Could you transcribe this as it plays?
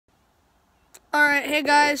Alright, hey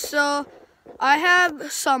guys, so I have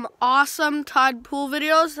some awesome tide pool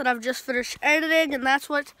videos that I've just finished editing, and that's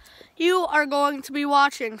what you are going to be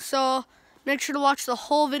watching. So make sure to watch the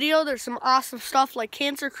whole video. There's some awesome stuff like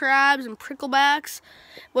cancer crabs and pricklebacks,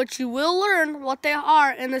 which you will learn what they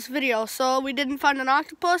are in this video. So we didn't find an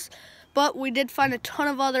octopus, but we did find a ton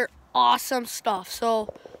of other awesome stuff.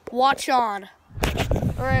 So watch on.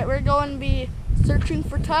 Alright, we're going to be searching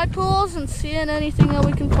for tide pools and seeing anything that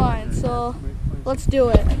we can find. So let's do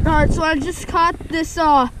it. Alright, so I just caught this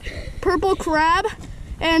purple crab,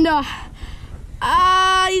 and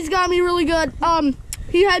he's got me really good.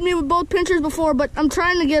 He had me with both pinchers before, but I'm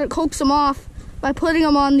trying to coax him off by putting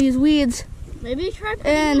him on these weeds. Maybe try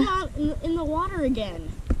putting him out in the water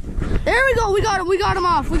again. There we go. We got him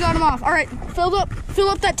off. All right, fill up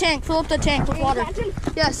that tank. Fill up that tank with water.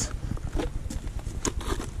 Yes.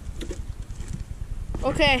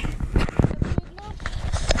 Okay.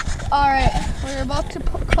 All right, we're about to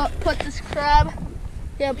put this crab.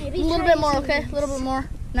 Yeah, a little bit more. Okay, a little bit more.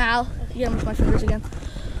 Now, get him with my fingers again.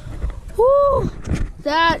 Whoo!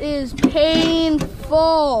 That is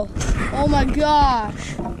painful. Oh my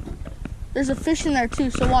gosh. There's a fish in there too,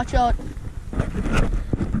 so watch out.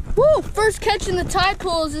 Woo! First catch in the tide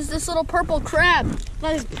pools is this little purple crab.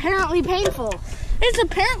 That is apparently painful. It's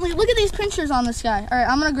apparently, look at these pinchers on this guy. All right,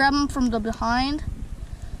 I'm gonna grab him from the behind.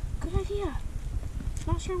 Good idea.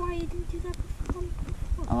 Not sure why you didn't do that before.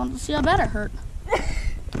 I wanted to see how bad it hurt.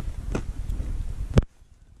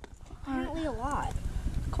 Apparently a lot.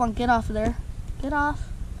 Come on, get off of there. Get off.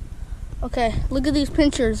 Okay, look at these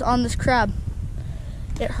pinchers on this crab.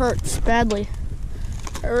 It hurts badly.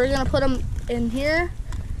 All right, we're gonna put them in here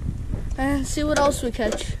and see what else we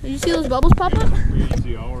catch. You see those bubbles pop up?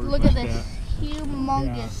 Look at this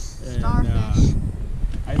humongous starfish.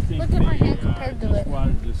 Look at my hand compared to it.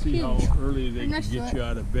 Wanted to see how early they can get you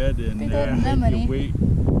out of bed and make you wait.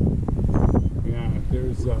 Yeah,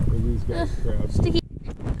 there's these guys crabs. Sticky.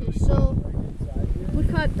 Okay, so we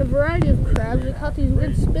caught a variety of crabs. We caught these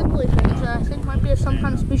weird spindly things that I think might be some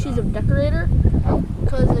kind of species of decorator,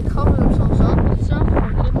 because they cover themselves up with stuff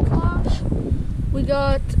like camouflage. We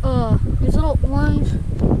got these little orange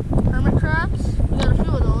hermit crabs. We got a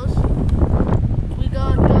few of those. We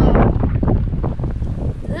got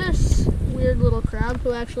this weird little crab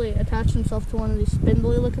who actually attached himself to one of these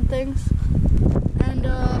spindly looking things. And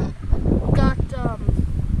got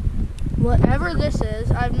whatever this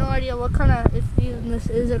is. I have no idea what kind of, if even this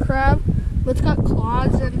is a crab, but it's got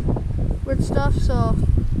claws and weird stuff, so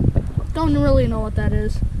don't really know what that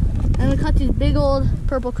is. And we caught these big old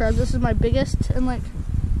purple crabs. This is my biggest, and like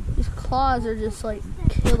these claws are just like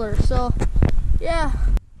killer. So yeah.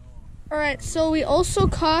 Alright, so we also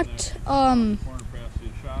caught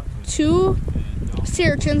 2 sea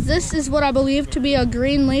urchins. This is what I believe to be a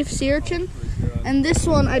green leaf sea urchin, and this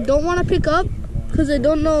one I don't want to pick up because I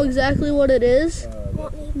don't know exactly what it is,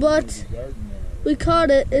 but we caught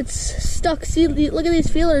it. It's stuck. See, look at these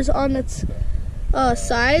feelers on its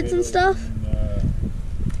sides and stuff.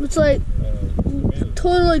 It's like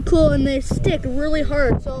totally cool, and they stick really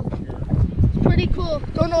hard, so it's pretty cool.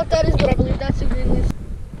 Don't know what that is, but I believe that's a green leaf.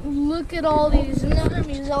 Look at all these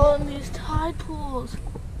anemones out in these tide pools.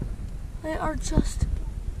 They are just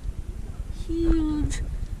huge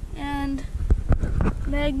and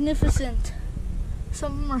magnificent.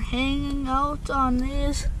 Some of them are hanging out on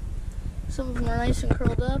these. Some of them are nice and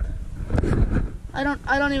curled up. I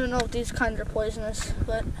don't even know if these kinds are poisonous,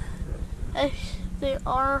 but if they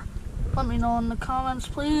are, let me know in the comments,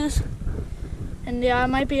 please. And yeah, I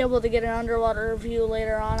might be able to get an underwater view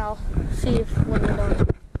later on. I'll see if what it does.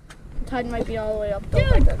 The tide might be all the way up though.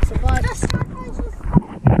 Dude, that's a lot.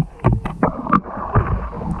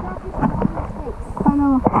 I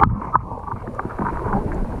know.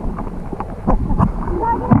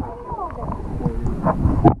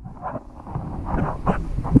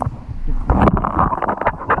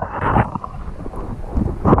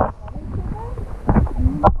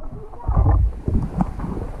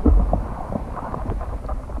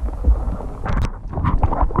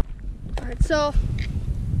 So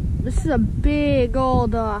this is a big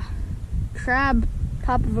old crab,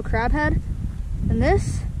 top of a crab head, and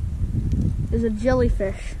this is a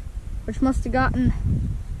jellyfish, which must have gotten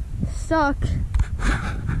stuck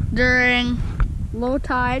during low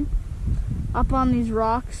tide up on these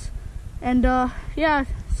rocks. And yeah,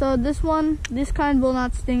 so this kind will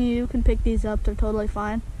not sting you. You can pick these up, they're totally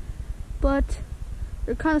fine, but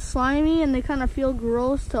they're kind of slimy and they kind of feel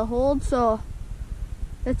gross to hold, so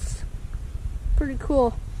it's pretty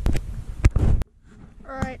cool.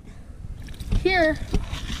 All right, here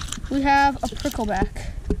we have a prickleback,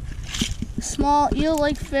 a small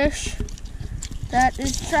eel-like fish that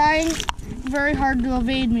is trying very hard to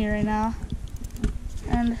evade me right now.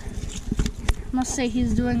 And I must say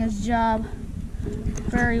he's doing his job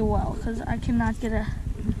very well, because I cannot get a...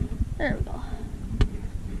 There we go.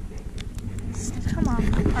 Come on.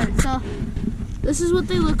 Alright, so this is what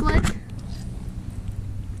they look like.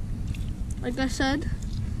 Like I said,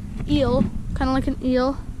 eel, kind of like an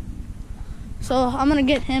eel. So I'm gonna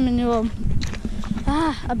get him into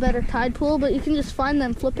a better tide pool, but you can just find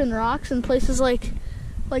them flipping rocks in places like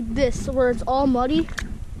this, where it's all muddy,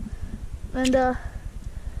 and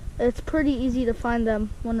it's pretty easy to find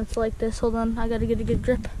them when it's like this. Hold on, I gotta get a good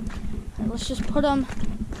grip. Right, let's just put them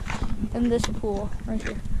in this pool right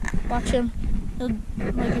here. Watch him. He'll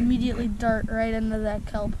like immediately dart right into that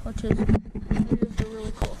kelp, which is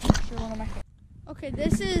really cool. One of my favorites. Okay,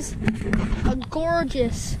 this is a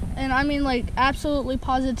gorgeous, and I mean like absolutely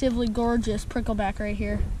positively gorgeous prickleback right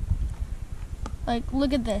here. Like,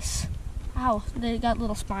 look at this. Ow, they got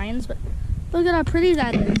little spines, but look at how pretty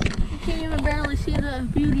that is. You can't even barely see the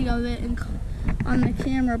beauty of it on the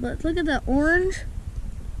camera, but look at the orange,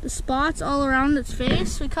 the spots all around its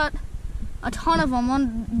face. We caught a ton of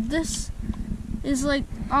them. This is like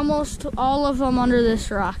almost all of them under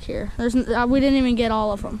this rock here. We didn't even get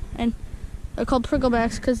all of them, and they're called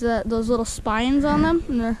pricklebacks because those little spines on them,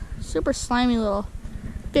 and they're super slimy little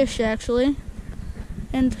fish actually.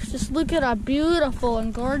 And just look at how beautiful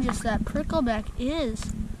and gorgeous that prickleback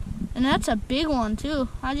is, and that's a big one too.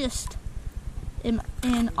 I just am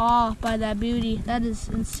in awe by that beauty. That is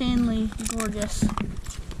insanely gorgeous.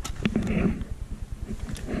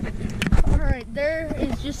 All right, there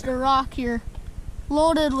is just a rock here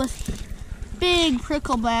loaded with big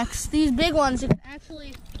pricklebacks. These big ones, you can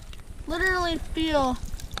actually literally feel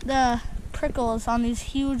the prickles on these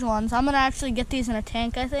huge ones. I'm gonna actually get these in a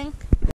tank, I think.